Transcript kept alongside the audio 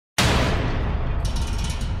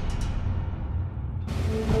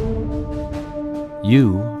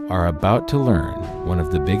You are about to learn one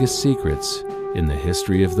of the biggest secrets in the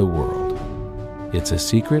history of the world. It's a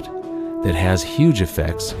secret that has huge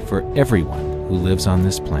effects for everyone who lives on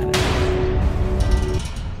this planet.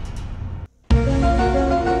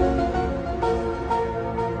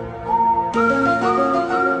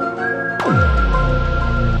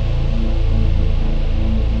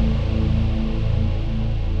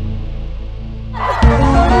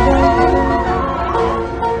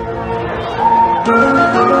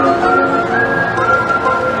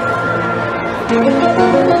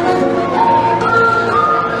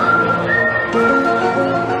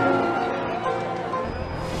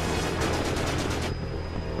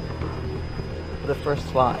 The first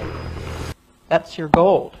slide. That's your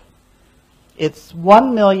gold. It's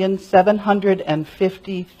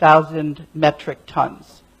 1,750,000 metric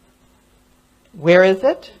tons. Where is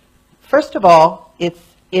it? First of all, it's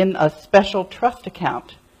in a special trust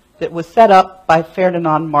account that was set up by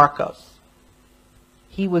Ferdinand Marcos.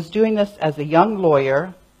 He was doing this as a young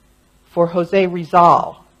lawyer for Jose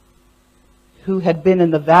Rizal, who had been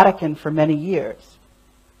in the Vatican for many years.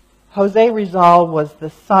 Jose Rizal was the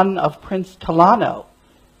son of Prince Tolano,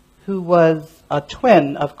 who was a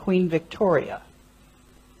twin of Queen Victoria.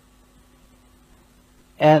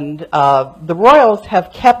 And the royals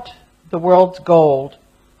have kept the world's gold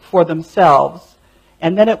for themselves,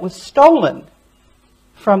 and then it was stolen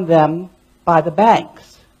from them by the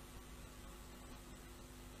banks.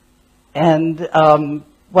 And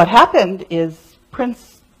what happened is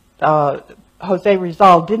Prince Jose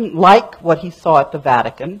Rizal didn't like what he saw at the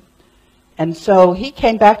Vatican, and so he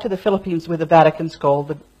came back to the Philippines with the Vatican's gold.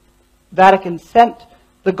 The Vatican sent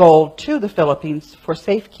the gold to the Philippines for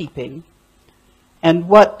safekeeping. And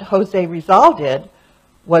what Jose Rizal did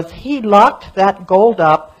was he locked that gold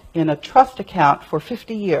up in a trust account for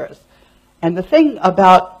 50 years. And the thing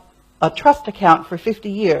about a trust account for 50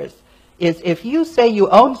 years is if you say you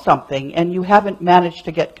own something and you haven't managed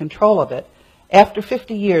to get control of it, after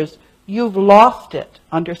 50 years, you've lost it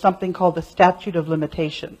under something called the statute of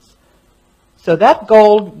limitations. So that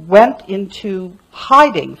gold went into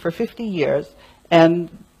hiding for 50 years, and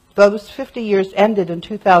those 50 years ended in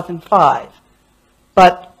 2005.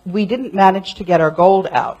 But we didn't manage to get our gold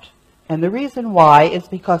out. And the reason why is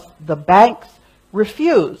because the banks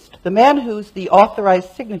refused. The man who's the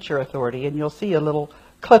authorized signature authority, and you'll see a little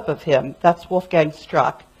clip of him, that's Wolfgang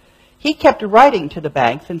Struck. He kept writing to the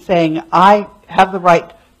banks and saying, I have the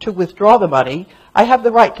right to withdraw the money. I have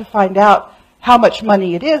the right to find out how much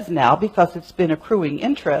money it is now because it's been accruing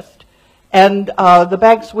interest. And the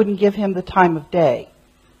banks wouldn't give him the time of day.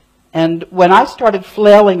 And when I started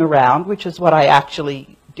flailing around, which is what I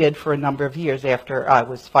actually did for a number of years after I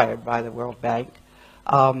was fired by the World Bank,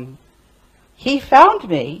 he found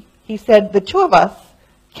me. He said, the two of us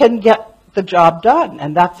can get the job done.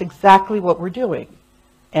 And that's exactly what we're doing.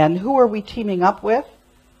 And who are we teaming up with?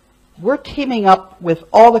 We're teaming up with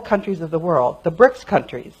all the countries of the world, the BRICS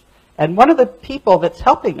countries. And one of the people that's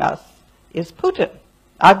helping us is Putin.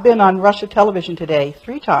 I've been on Russia television today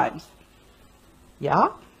 3 times.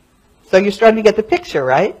 Yeah? So you're starting to get the picture,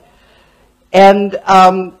 right? And,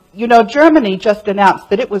 you know, Germany just announced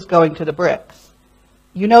that it was going to the BRICS.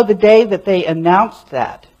 You know, the day that they announced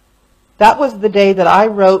that, that was the day that I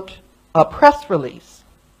wrote a press release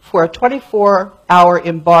for a 24-hour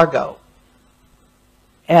embargo.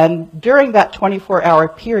 And during that 24-hour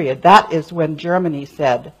period, that is when Germany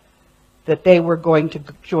said that they were going to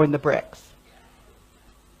join the BRICS.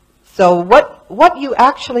 So what you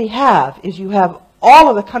actually have is you have all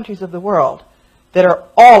of the countries of the world that are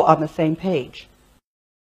all on the same page.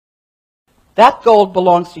 That gold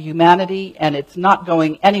belongs to humanity, and it's not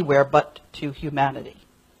going anywhere but to humanity.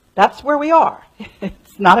 That's where we are.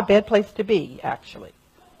 It's not a bad place to be, actually.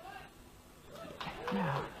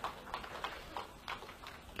 Yeah.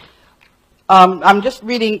 I'm just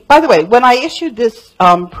reading, by the way, when I issued this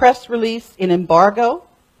press release in embargo,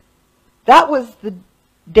 that was the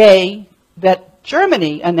day that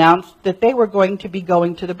Germany announced that they were going to be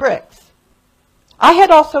going to the BRICS. I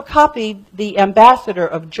had also copied the ambassador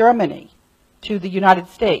of Germany to the United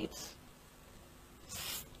States.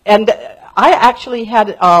 And I actually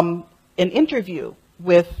had an interview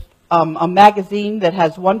with a magazine that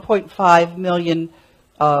has 1.5 million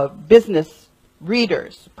business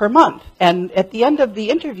readers per month. And at the end of the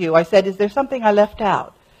interview, I said, is there something I left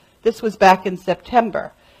out? This was back in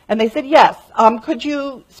September. And they said, yes. Could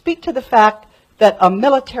you speak to the fact that a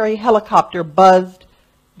military helicopter buzzed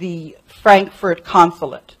the Frankfurt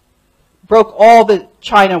consulate, broke all the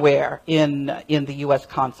Chinaware in the U.S.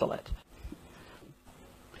 consulate?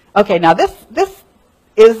 Okay, now this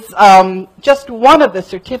is just one of the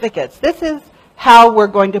certificates. This is how we're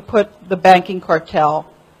going to put the banking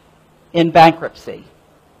cartel in bankruptcy.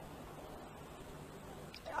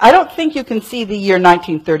 I don't think you can see the year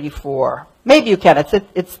 1934. Maybe you can.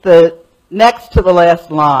 It's the next to the last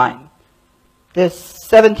line. This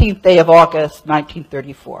 17th day of August,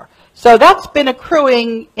 1934. So that's been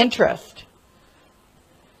accruing interest.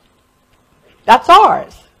 That's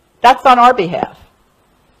ours. That's on our behalf.